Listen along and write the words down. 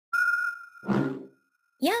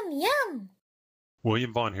Yum, yum!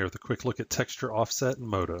 William Vaughn here with a quick look at texture offset and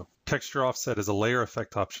MODO. Texture offset is a layer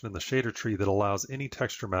effect option in the shader tree that allows any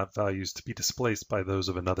texture map values to be displaced by those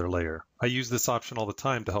of another layer. I use this option all the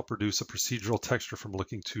time to help reduce a procedural texture from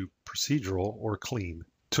looking too procedural or clean.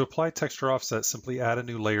 To apply texture offset, simply add a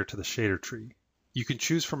new layer to the shader tree. You can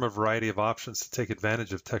choose from a variety of options to take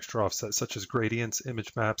advantage of texture offset, such as gradients,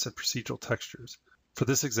 image maps, and procedural textures. For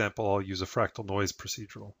this example, I'll use a fractal noise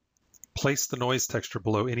procedural. Place the noise texture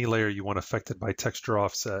below any layer you want affected by texture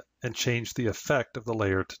offset and change the effect of the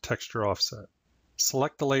layer to texture offset.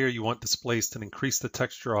 Select the layer you want displaced and increase the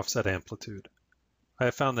texture offset amplitude. I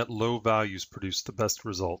have found that low values produce the best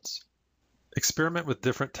results. Experiment with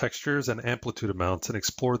different textures and amplitude amounts and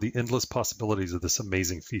explore the endless possibilities of this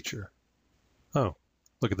amazing feature. Oh,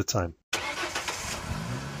 look at the time.